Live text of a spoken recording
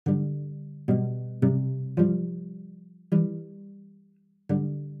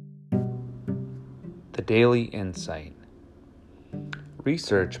The Daily Insight.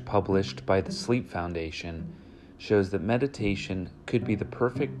 Research published by the Sleep Foundation shows that meditation could be the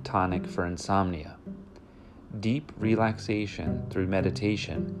perfect tonic for insomnia. Deep relaxation through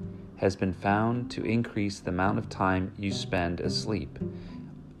meditation has been found to increase the amount of time you spend asleep,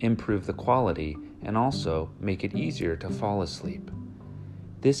 improve the quality, and also make it easier to fall asleep.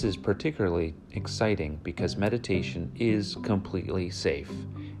 This is particularly exciting because meditation is completely safe,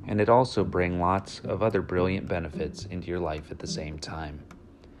 and it also brings lots of other brilliant benefits into your life at the same time.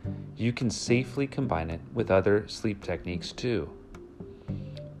 You can safely combine it with other sleep techniques too.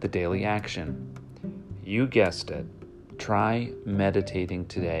 The daily action. You guessed it. Try meditating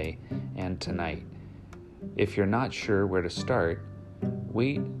today and tonight. If you're not sure where to start,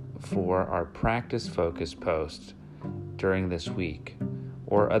 wait for our practice focus post during this week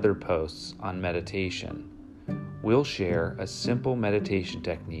or other posts on meditation. We'll share a simple meditation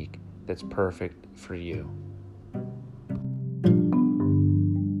technique that's perfect for you.